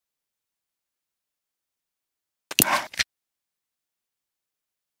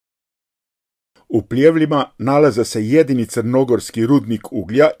U Pljevljima nalaze se jedini crnogorski rudnik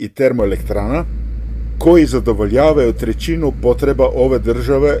uglja i termoelektrana koji zadovoljavaju trećinu potreba ove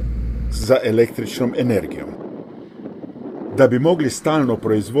države za električnom energijom. Da bi mogli stalno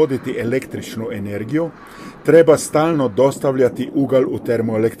proizvoditi električnu energiju, treba stalno dostavljati ugalj u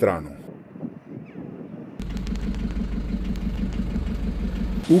termoelektranu.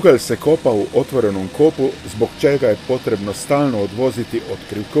 Ugalj se kopa u otvorenom kopu, zbog čega je potrebno stalno odvoziti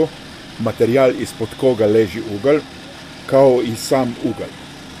otkrivku, materijal ispod koga leži ugalj, kao i sam ugalj.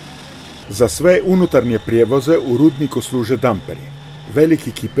 Za sve unutarnje prijevoze u rudniku služe damperi,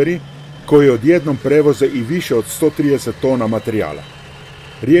 veliki kiperi koji odjednom prevoze i više od 130 tona materijala.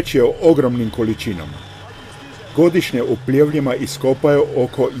 Riječ je o ogromnim količinama. Godišnje u Pljevljima iskopaju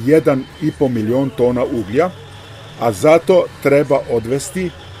oko 1,5 milijon tona uglja, a zato treba odvesti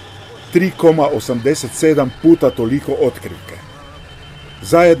 3,87 puta toliko otkrivke.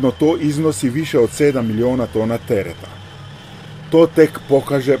 Zajedno to iznosi više od 7 milijona tona tereta. To tek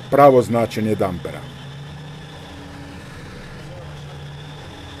pokaže pravo značenje dampera.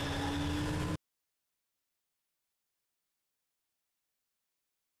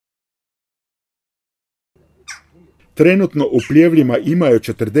 Trenutno u Pljevljima imaju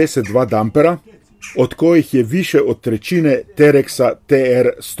 42 dampera, od kojih je više od trećine Terexa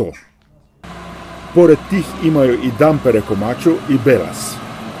TR100. Pored tih imaju i dampere komaču i belaz.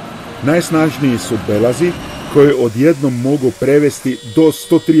 Najsnažniji su belazi koji odjednom mogu prevesti do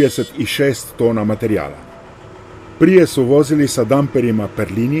 136 tona materijala. Prije su vozili sa damperima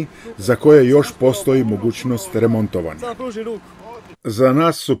perlini, za koje još postoji mogućnost remontovanja. Za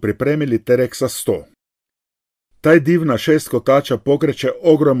nas su pripremili Terexa 100. Taj div na 6 kotača pokreće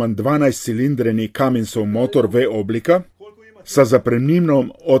ogroman 12-cilindreni Cumminsov motor V oblika sa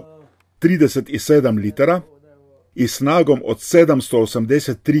zapremninom od 37 litara i snagom od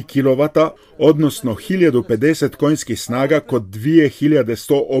 783 kW, odnosno 1050 konjskih snaga kod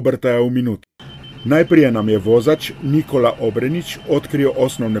 2100 obrtaja u minuti. Najprije nam je vozač Nikola Obrenić otkrio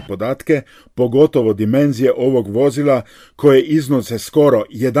osnovne podatke, pogotovo dimenzije ovog vozila koje iznose skoro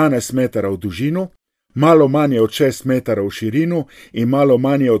 11 metara u dužinu, malo manje od 6 metara u širinu i malo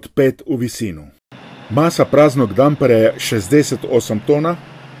manje od 5 u visinu. Masa praznog dampera je 68 tona,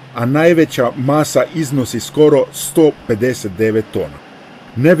 a najveća masa iznosi skoro 159 tona.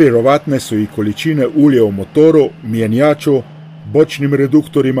 Nevjerovatne su i količine ulja u motoru, mjenjaču, bočnim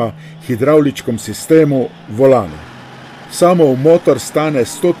reduktorima, hidrauličkom sistemu, volanu. Samo u motor stane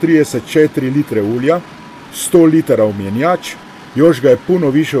 134 litre ulja, 100 litara u mjenjač, još ga je puno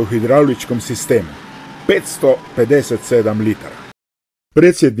više u hidrauličkom sistemu, 557 litara.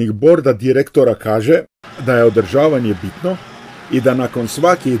 Predsjednik borda direktora kaže da je održavanje bitno i da nakon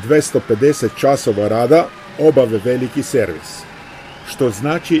svakih 250 časova rada obave veliki servis, što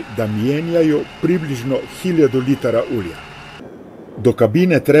znači da mijenjaju približno 1000 litara ulja. Do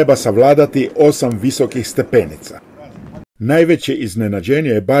kabine treba savladati 8 visokih stepenica. Najveće iznenađenje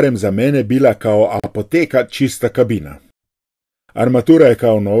je barem za mene bila kao apoteka čista kabina. Armatura je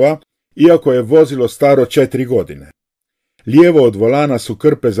kao nova, iako je vozilo staro 4 godine. Lijevo od volana su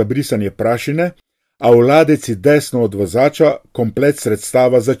krpe za brisanje prašine, a u ladici desno od vozača komplet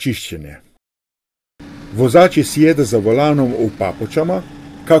sredstava za čišćenje. Vozači sjede za volanom u papučama,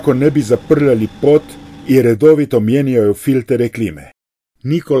 kako ne bi zaprljali pot i redovito mijenjaju filtere klime.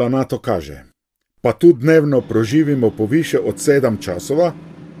 Nikola na to kaže: pa tu dnevno proživimo po više od 7 časova,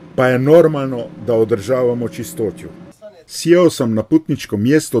 pa je normalno da održavamo čistoću. Sjeo sam na putničko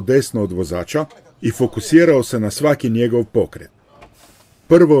mjesto desno od vozača i fokusirao se na svaki njegov pokret.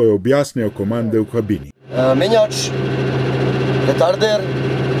 Prvo je objasnio komande u kabini. Menjač, retarder,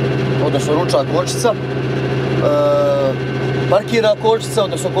 odnosno ručna kočnica, parkirna kočnica,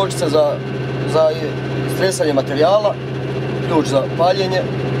 odnosno kočnica za stresanje materijala, ključ za paljenje,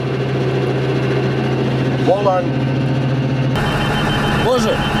 volan.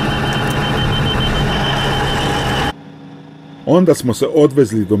 Može! Onda smo se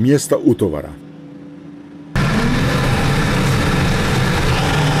odvezli do mjesta utovara.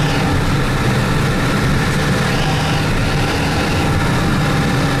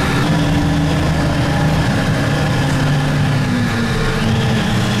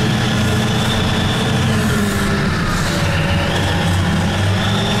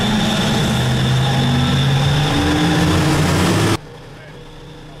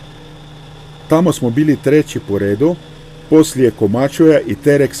 Tamo smo bili treći po redu, poslije Komačoja i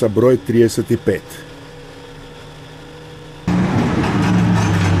Terexa broj 35.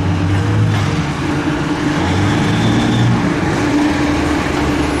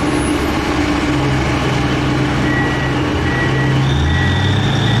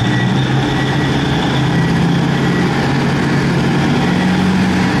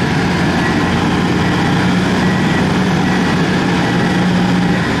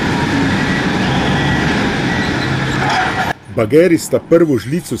 Bagerista prvu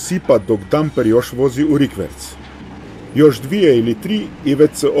žlicu sipa, dok damper još vozi u rikverc. Još 2 ili 3 i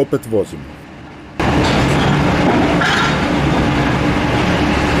već se opet vozimo.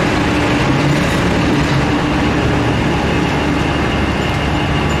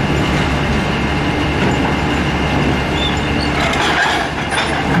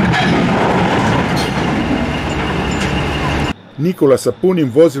 Nikola sa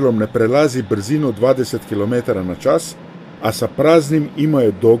punim vozilom ne prelazi brzinu 20 km na čas, a sa praznim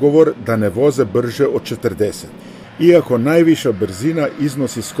imaju dogovor da ne voze brže od 40, iako najviša brzina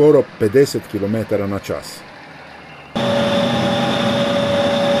iznosi skoro 50 km na čas.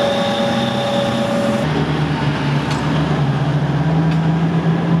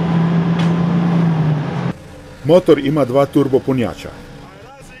 Motor ima 2 turbopunjača.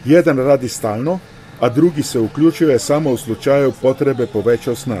 Jedan radi stalno, a drugi se uključuje samo u slučaju potrebe po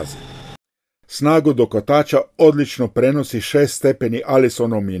većoj snazi. Snagu do kotača odlično prenosi 6 stepeni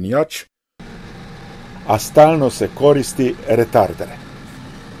Allisonov mjenjač, a stalno se koristi retarder.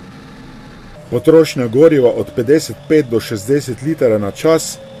 Potrošnja goriva od 55 do 60 litara na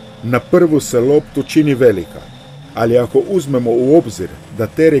čas na prvu se loptu čini velika, ali ako uzmemo u obzir da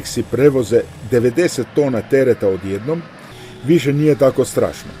Terexi prevoze 90 tona tereta odjednom, više nije tako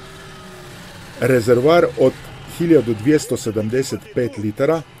strašno. Rezervoar od 1275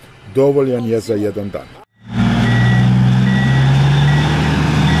 litara dovoljan je za jedan dan.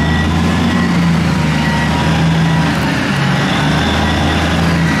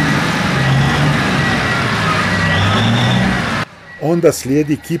 Onda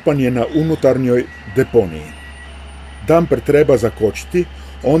slijedi kipanje na unutarnjoj deponiji. Damper treba zakočiti,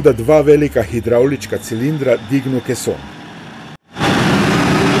 onda 2 velika hidraulička cilindra dignu keson.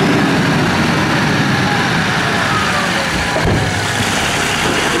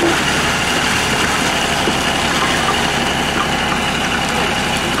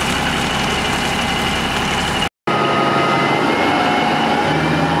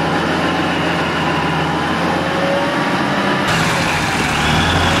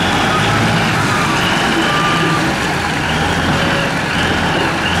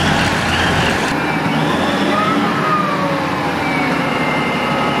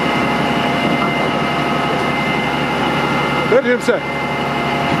 Držim se.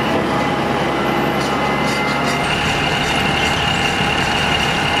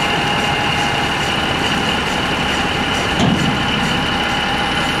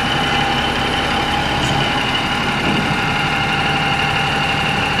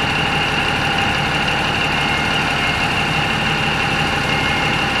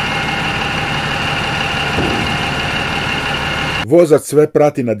 Vozač sve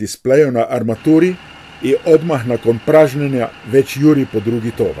prati na displeju na armaturi i odmah nakon pražnjenja već juri po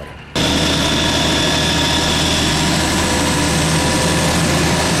drugi tovar.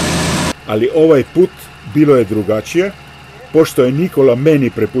 Ali ovaj put bilo je drugačije, pošto je Nikola meni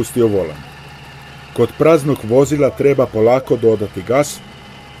prepustio volan. Kod praznog vozila treba polako dodati gas,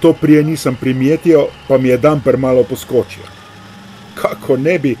 to prije nisam primijetio, pa mi je damper malo poskočio. Kako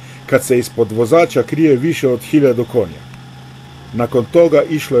ne bi kad se ispod vozača krije više od 1000 konja. Nakon toga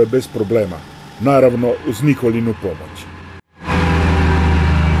išlo je bez problema, naravno uz Nikolinu pomoć.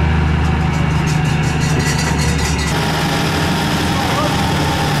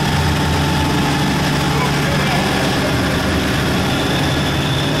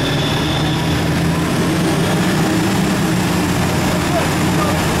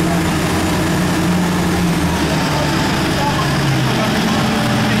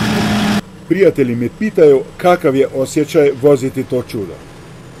 Prijatelji me pitaju kakav je osjećaj voziti to čudo.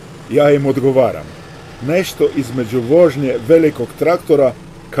 Ja im odgovaram, nešto između vožnje velikog traktora,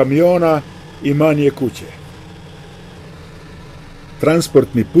 kamiona i manje kuće.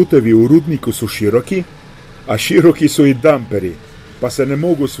 Transportni putevi u rudniku su široki, a široki su i damperi, pa se ne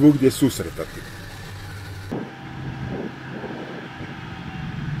mogu svugdje susretati.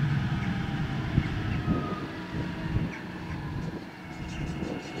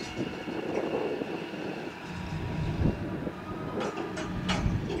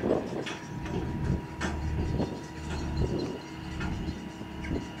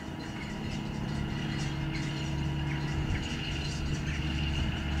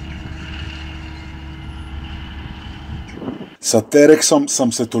 Sa Terexom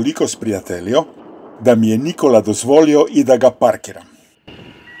sam se toliko sprijateljio, da mi je Nikola dozvolio i da ga parkiram.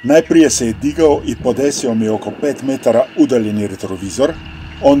 Najprije se je digao i podesio mi oko 5 metara udaljeni retrovizor,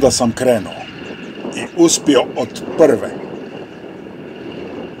 onda sam krenuo i uspio od prve.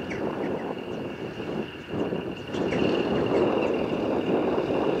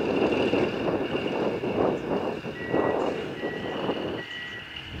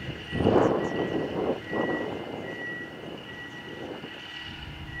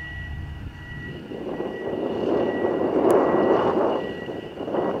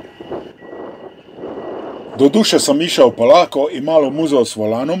 Do duše sam išao polako i malo muzao s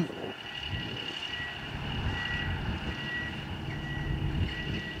volanom,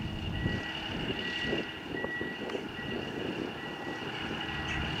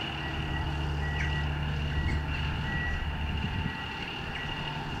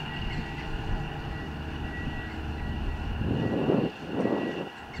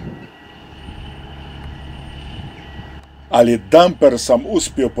 ali demper sam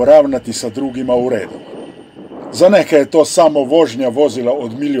uspio poravnati sa drugima u redu. Za neke je to samo vožnja vozila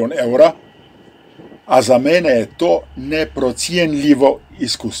od milijon eura, a za mene je to neprocijenljivo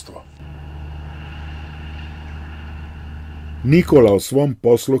iskustvo. Nikola o svom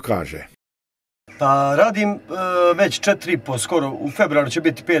poslu kaže. Pa radim već 4,5, skoro u februaru će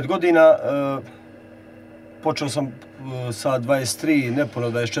biti 5 godina. Počeo sam sa 23, nepuno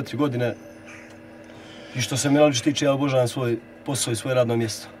 24 godine. I što se mene tiče, ja obožavam svoj posao i svoje radno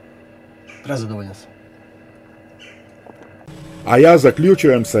mjesto. Prezadovoljan sam. A ja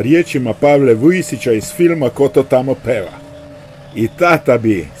zaključujem sa riječima Pavle Vujisića iz filma Ko to tamo peva. I tata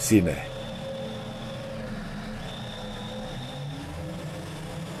bi, sine.